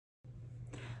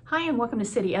Hi and welcome to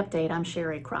City Update. I'm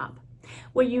Sherry Kropp.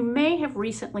 Well, you may have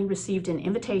recently received an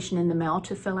invitation in the mail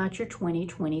to fill out your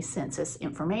 2020 census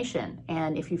information.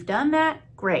 And if you've done that,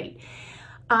 great.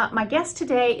 My guest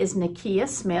today is Nakia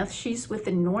Smith. She's with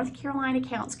the North Carolina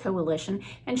Counts Coalition,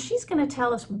 and she's going to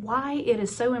tell us why it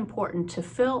is so important to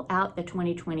fill out the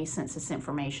 2020 census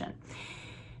information.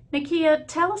 Nakia,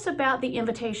 tell us about the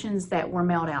invitations that were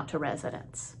mailed out to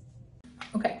residents.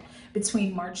 Okay,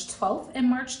 between March 12th and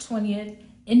March 20th,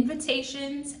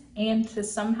 invitations and to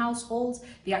some households,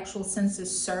 the actual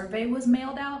census survey was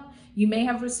mailed out. You may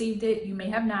have received it, you may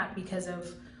have not because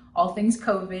of all things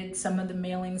COVID. Some of the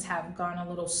mailings have gone a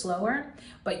little slower,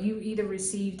 but you either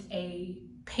received a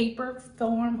paper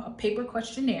form, a paper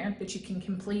questionnaire that you can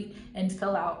complete and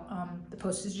fill out, the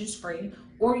postage is free,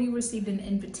 or you received an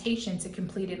invitation to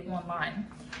complete it online.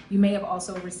 You may have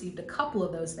also received a couple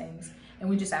of those things, and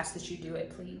we just ask that you do it,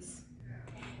 please.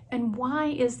 And why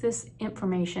is this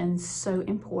information so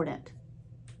important?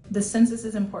 The census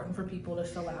is important for people to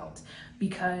fill out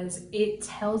because it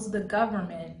tells the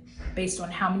government, based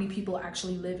on how many people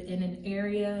actually live in an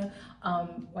area,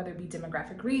 whether it be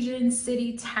demographic region,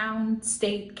 city, town,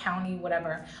 state, county,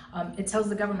 whatever. It tells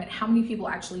the government how many people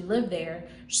actually live there.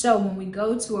 So when we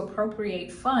go to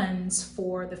appropriate funds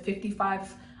for the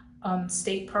 55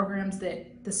 state programs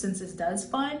that the census does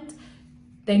fund,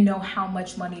 they know how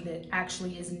much money that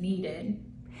actually is needed.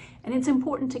 And it's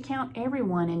important to count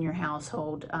everyone in your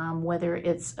household, whether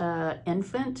it's an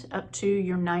infant up to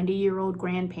your 90-year-old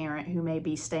grandparent who may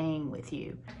be staying with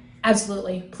you.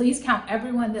 Absolutely. Please count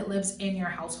everyone that lives in your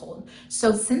household.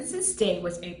 So Census Day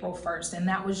was April 1st, and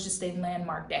that was just a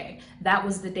landmark day. That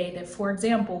was the day that, for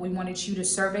example, we wanted you to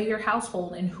survey your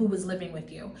household and who was living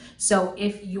with you. So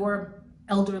if your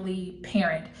elderly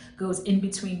parent goes in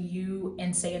between you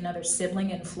and say another sibling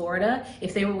in Florida,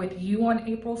 if they were with you on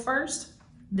April 1st,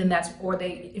 then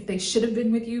if they should have been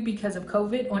with you because of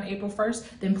COVID on April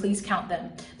 1st, then please count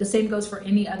them. The same goes for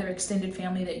any other extended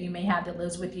family that you may have that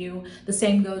lives with you. The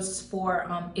same goes for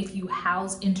if you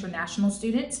house international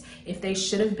students. If they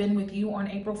should have been with you on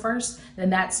April 1st, then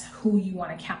that's who you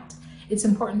want to count. It's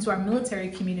important to our military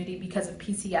community because of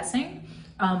PCSing.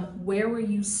 Where were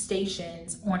you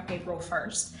stationed on April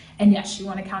 1st? And yes, you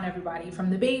want to count everybody from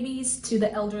the babies to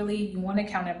the elderly. You want to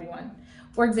count everyone.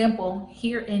 For example,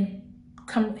 here in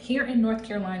North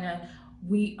Carolina,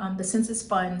 the census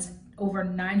funds over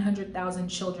 900,000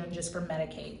 children just for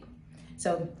Medicaid.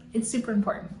 So it's super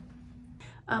important.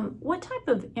 What type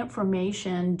of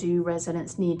information do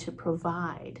residents need to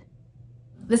provide?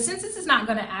 The census is not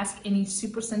going to ask any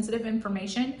super sensitive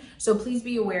information, so please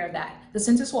be aware of that. The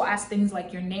census will ask things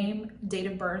like your name, date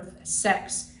of birth,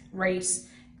 sex, race,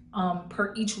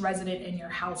 per each resident in your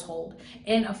household,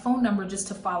 and a phone number just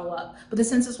to follow up. But the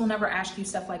census will never ask you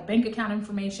stuff like bank account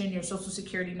information, your social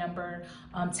security number,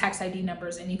 tax ID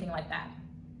numbers, anything like that.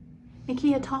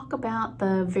 Nakia, talk about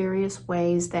the various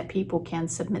ways that people can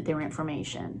submit their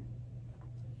information.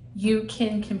 You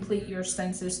can complete your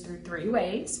census through 3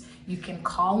 ways. You can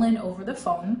call in over the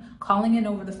phone. Calling in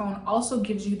over the phone also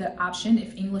gives you the option,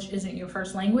 if English isn't your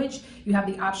first language, you have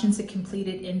the option to complete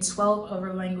it in 12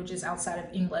 other languages outside of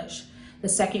English. The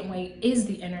second way is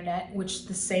the internet, which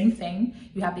the same thing.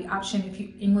 You have the option, if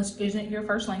English isn't your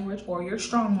first language or your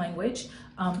strong language,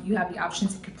 you have the option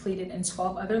to complete it in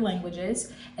 12 other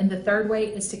languages. And the third way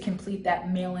is to complete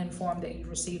that mail-in form that you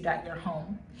received at your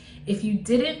home. If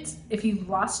you've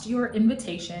lost your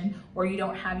invitation or you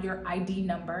don't have your ID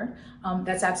number,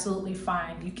 that's absolutely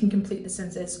fine. You can complete the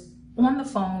census on the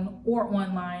phone or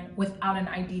online without an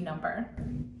ID number.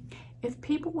 If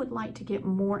people would like to get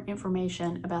more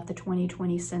information about the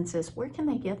 2020 census, where can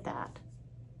they get that?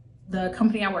 The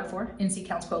company I work for, NC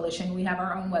Counts Coalition, we have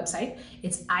our own website.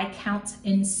 It's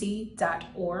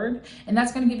icountnc.org, and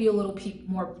that's going to give you a little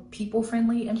more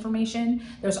people-friendly information.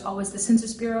 There's always the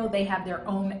Census Bureau. They have their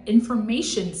own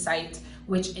information site,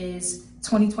 which is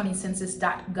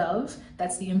 2020census.gov.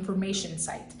 That's the information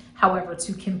site. However,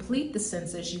 to complete the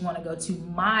census, you want to go to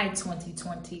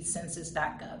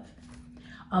my2020census.gov.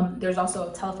 There's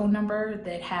also a telephone number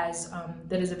that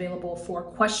is available for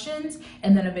questions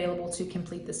and then available to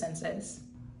complete the census.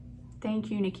 Thank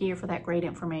you, Nakia, for that great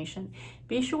information.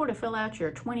 Be sure to fill out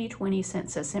your 2020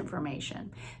 census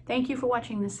information. Thank you for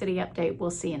watching the City Update.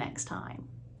 We'll see you next time.